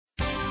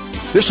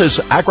This is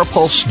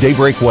AgriPulse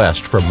Daybreak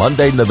West for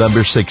Monday, November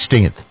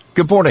 16th.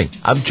 Good morning.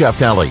 I'm Jeff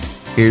Nally.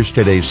 Here's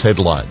today's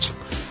headlines.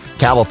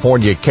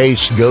 California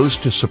case goes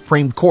to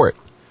Supreme Court.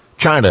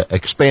 China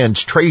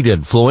expands trade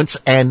influence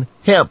and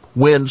hemp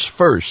wins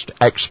first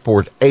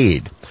export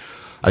aid.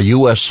 A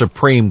U.S.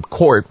 Supreme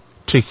Court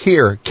to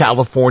hear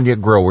California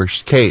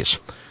growers' case.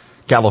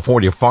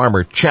 California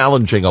farmer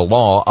challenging a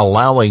law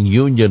allowing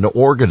union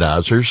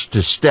organizers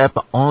to step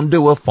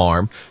onto a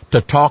farm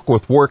to talk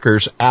with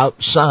workers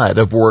outside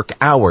of work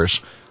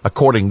hours,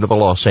 according to the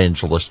Los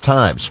Angeles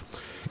Times.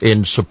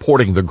 In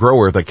supporting the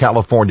grower, the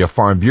California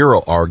Farm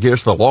Bureau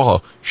argues the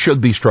law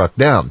should be struck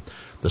down.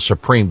 The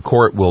Supreme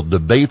Court will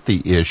debate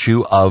the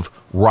issue of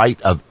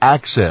right of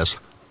access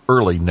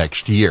early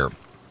next year.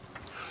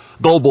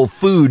 Global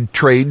food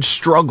trade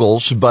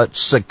struggles, but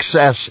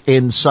success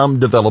in some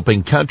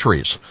developing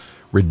countries.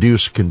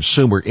 Reduced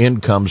consumer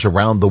incomes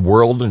around the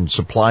world and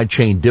supply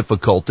chain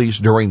difficulties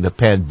during the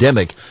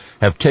pandemic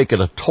have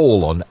taken a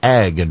toll on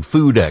ag and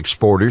food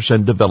exporters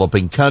in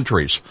developing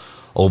countries.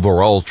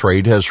 Overall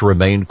trade has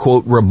remained,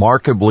 quote,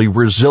 remarkably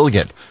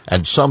resilient,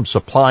 and some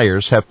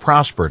suppliers have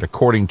prospered,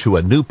 according to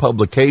a new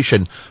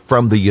publication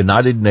from the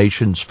United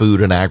Nations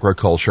Food and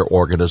Agriculture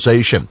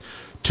Organization.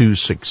 Two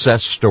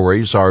success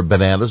stories are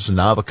bananas and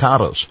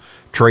avocados.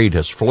 Trade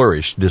has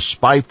flourished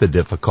despite the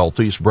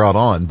difficulties brought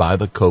on by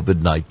the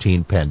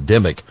COVID-19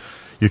 pandemic.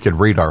 You can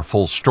read our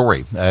full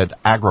story at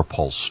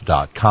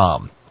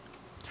agripulse.com.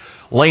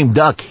 Lame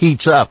duck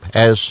heats up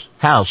as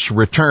House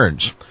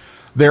returns.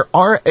 There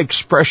are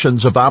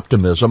expressions of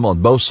optimism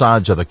on both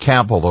sides of the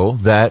Capitol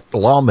that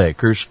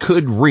lawmakers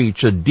could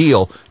reach a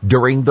deal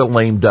during the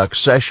lame duck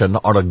session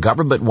on a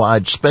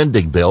government-wide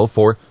spending bill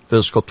for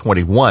fiscal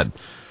 21.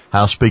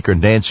 House Speaker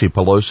Nancy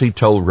Pelosi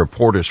told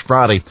reporters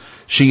Friday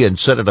she and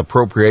Senate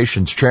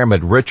Appropriations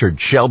Chairman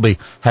Richard Shelby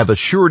have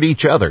assured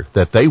each other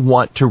that they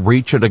want to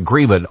reach an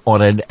agreement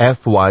on an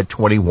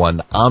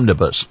FY21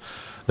 omnibus.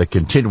 The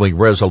continuing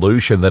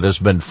resolution that has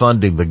been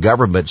funding the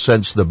government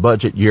since the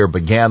budget year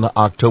began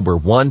October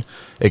 1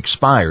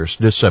 expires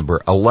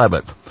December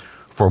 11th.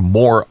 For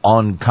more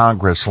on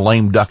Congress'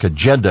 lame duck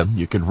agenda,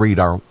 you can read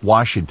our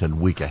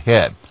Washington Week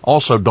Ahead.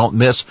 Also, don't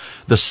miss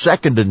the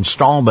second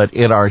installment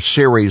in our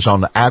series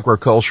on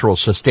agricultural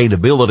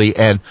sustainability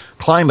and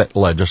climate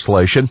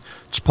legislation.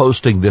 It's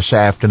posting this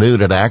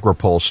afternoon at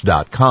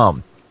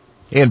agripulse.com.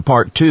 In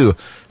part 2,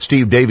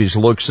 Steve Davies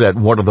looks at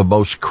one of the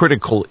most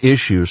critical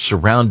issues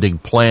surrounding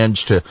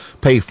plans to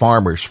pay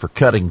farmers for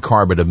cutting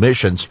carbon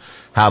emissions,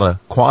 how to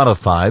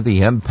quantify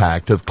the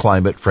impact of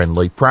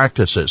climate-friendly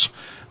practices.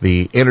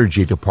 The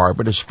Energy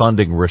Department is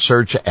funding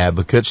research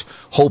advocates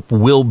hope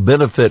will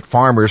benefit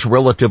farmers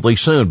relatively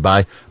soon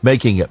by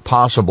making it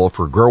possible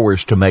for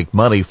growers to make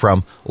money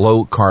from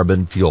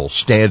low-carbon fuel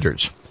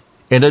standards.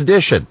 In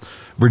addition,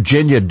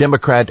 Virginia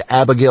Democrat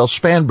Abigail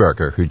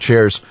Spanberger, who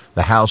chairs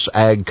the House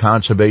Ag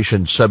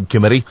Conservation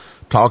Subcommittee,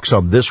 talks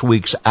on this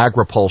week's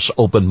AgriPulse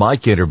Open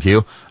Mic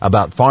interview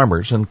about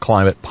farmers and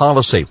climate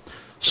policy.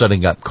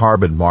 Setting up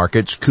carbon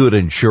markets could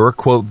ensure,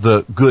 quote,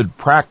 the good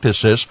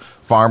practices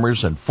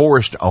farmers and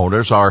forest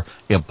owners are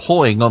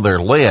employing on their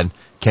land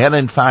can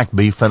in fact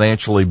be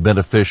financially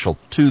beneficial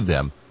to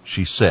them,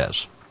 she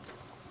says.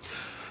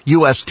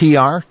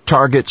 USTR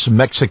targets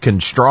Mexican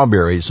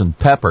strawberries and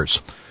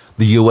peppers.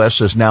 The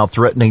U.S. is now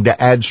threatening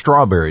to add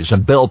strawberries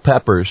and bell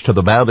peppers to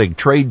the mounting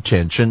trade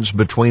tensions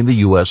between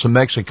the U.S. and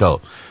Mexico.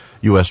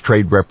 U.S.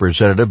 Trade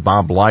Representative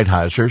Bob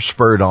Lighthizer,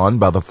 spurred on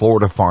by the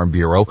Florida Farm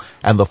Bureau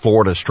and the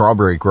Florida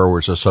Strawberry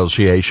Growers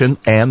Association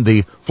and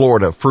the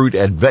Florida Fruit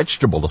and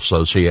Vegetable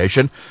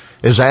Association,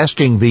 is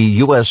asking the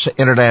U.S.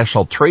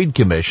 International Trade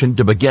Commission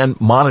to begin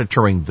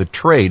monitoring the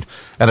trade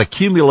and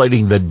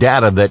accumulating the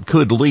data that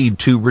could lead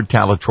to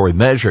retaliatory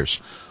measures.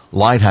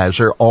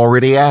 Lighthizer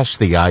already asked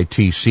the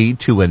ITC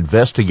to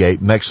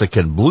investigate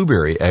Mexican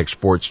blueberry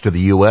exports to the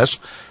U.S.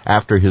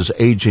 after his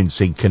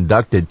agency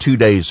conducted 2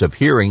 days of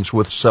hearings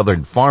with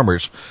southern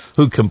farmers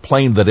who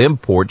complained that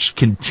imports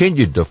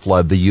continued to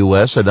flood the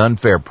U.S. at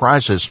unfair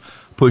prices,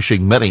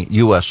 pushing many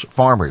U.S.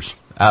 farmers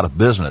out of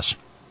business.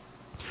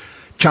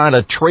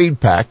 China Trade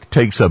Pact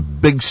takes a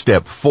big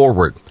step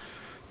forward.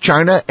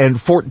 China and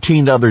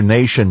 14 other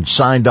nations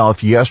signed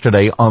off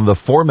yesterday on the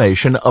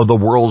formation of the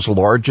world's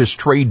largest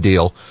trade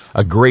deal,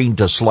 agreeing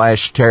to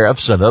slash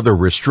tariffs and other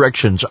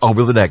restrictions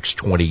over the next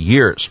 20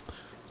 years.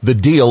 The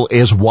deal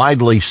is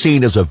widely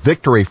seen as a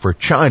victory for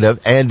China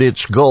and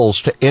its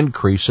goals to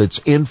increase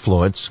its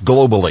influence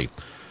globally.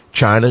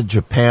 China,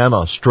 Japan,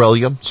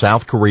 Australia,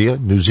 South Korea,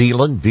 New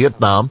Zealand,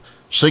 Vietnam,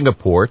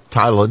 Singapore,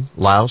 Thailand,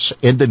 Laos,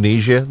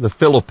 Indonesia, the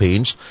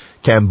Philippines,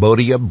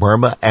 Cambodia,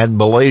 Burma, and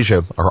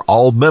Malaysia are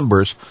all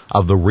members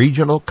of the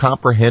Regional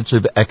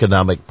Comprehensive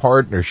Economic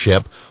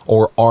Partnership,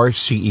 or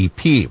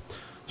RCEP.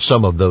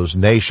 Some of those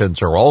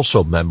nations are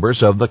also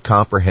members of the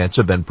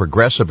Comprehensive and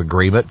Progressive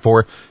Agreement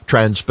for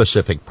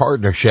Trans-Pacific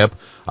Partnership,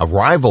 a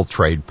rival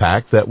trade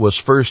pact that was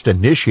first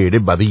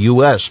initiated by the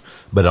U.S.,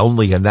 but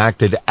only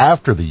enacted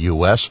after the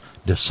U.S.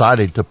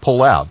 decided to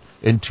pull out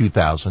in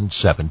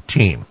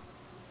 2017.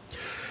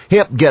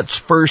 Hemp gets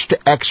first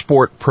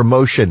export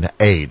promotion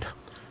aid.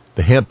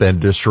 The hemp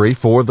industry,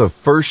 for the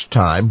first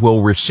time,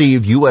 will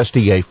receive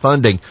USDA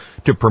funding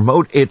to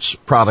promote its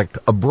product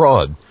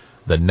abroad.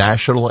 The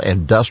National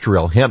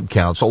Industrial Hemp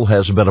Council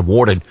has been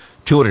awarded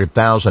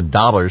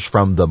 $200,000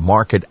 from the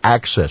Market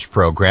Access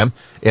Program.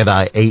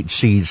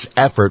 NIHC's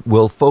effort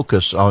will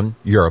focus on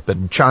Europe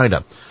and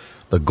China.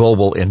 The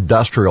global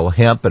industrial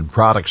hemp and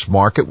products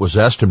market was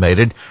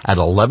estimated at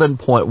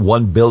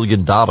 $11.1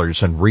 billion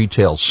in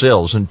retail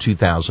sales in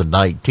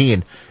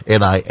 2019,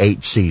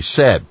 NIHC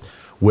said,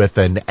 with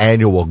an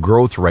annual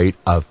growth rate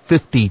of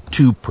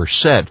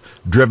 52%,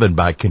 driven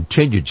by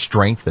continued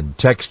strength in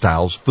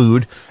textiles,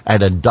 food,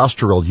 and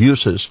industrial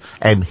uses,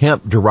 and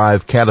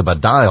hemp-derived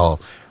cannabidiol.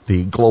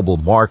 The global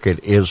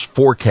market is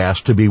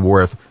forecast to be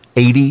worth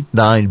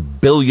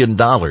 $89 billion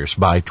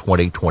by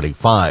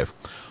 2025.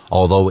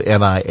 Although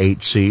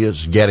NIHC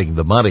is getting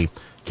the money,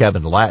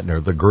 Kevin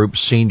Latner, the group's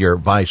senior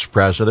vice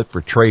president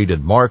for trade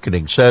and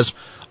marketing, says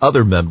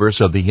other members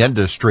of the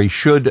industry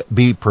should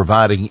be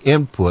providing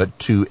input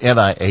to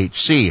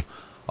NIHC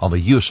on the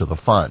use of the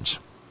funds.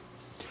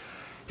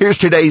 Here's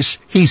today's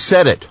He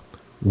Said It.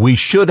 We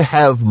should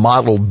have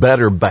modeled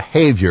better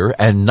behavior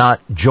and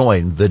not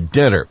joined the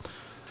dinner.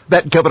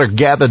 That Governor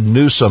Gavin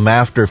Newsom,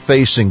 after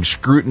facing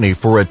scrutiny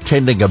for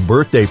attending a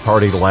birthday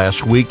party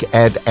last week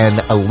at an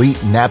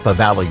elite Napa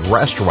Valley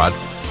restaurant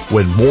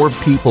when more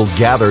people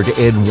gathered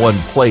in one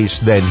place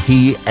than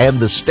he and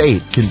the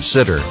state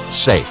consider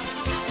safe.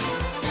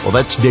 Well,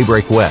 that's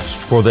Daybreak West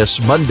for this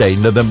Monday,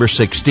 November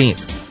 16th.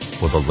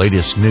 For the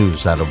latest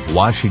news out of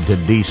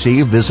Washington,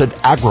 D.C., visit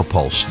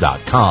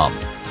agripulse.com.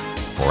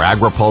 For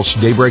AgriPulse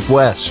Daybreak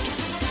West,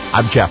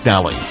 I'm Jeff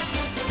Nally.